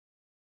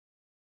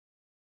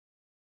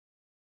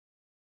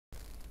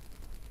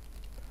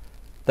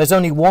There's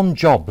only one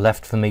job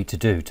left for me to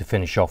do to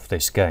finish off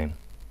this game,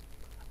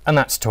 and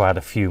that's to add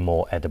a few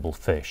more edible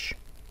fish.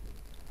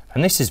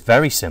 And this is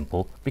very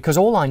simple because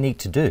all I need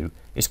to do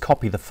is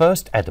copy the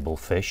first edible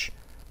fish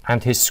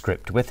and his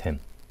script with him.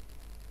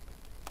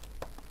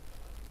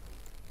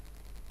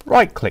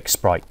 Right-click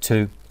Sprite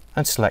 2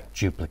 and select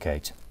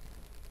Duplicate.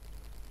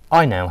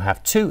 I now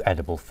have 2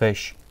 edible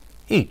fish,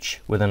 each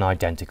with an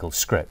identical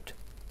script.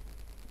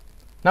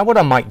 Now what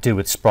I might do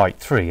with Sprite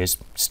 3 is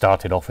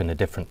start it off in a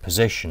different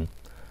position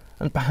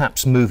and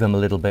perhaps move him a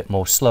little bit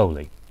more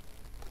slowly.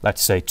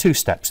 Let's say 2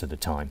 steps at a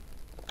time.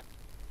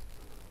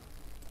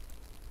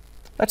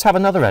 Let's have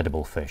another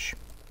edible fish.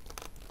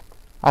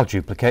 I'll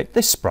duplicate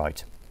this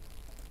sprite.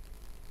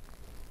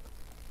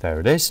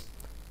 There it is.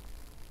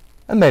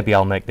 And maybe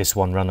I'll make this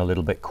one run a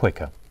little bit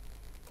quicker.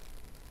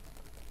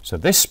 So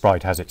this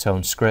sprite has its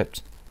own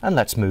script, and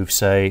let's move,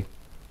 say,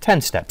 10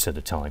 steps at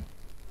a time.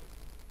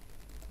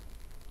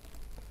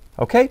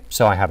 Okay,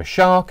 so I have a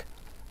shark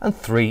and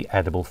 3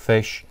 edible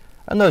fish,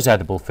 and those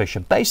edible fish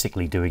are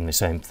basically doing the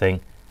same thing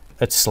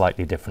at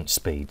slightly different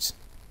speeds.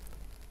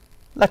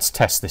 Let's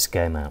test this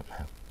game out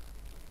now.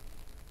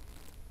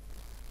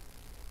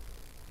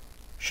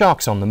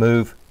 Shark's on the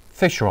move,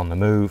 fish are on the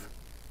move,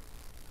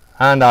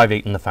 and I've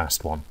eaten the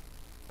fast one.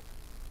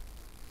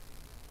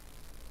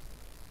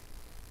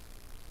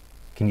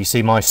 Can you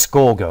see my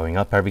score going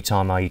up every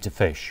time I eat a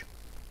fish?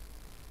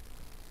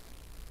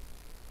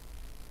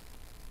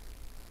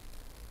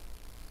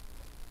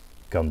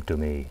 Come to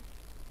me.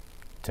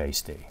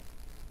 Tasty.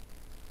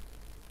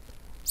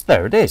 So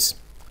there it is.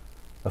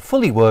 A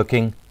fully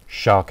working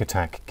Shark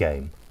Attack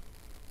game.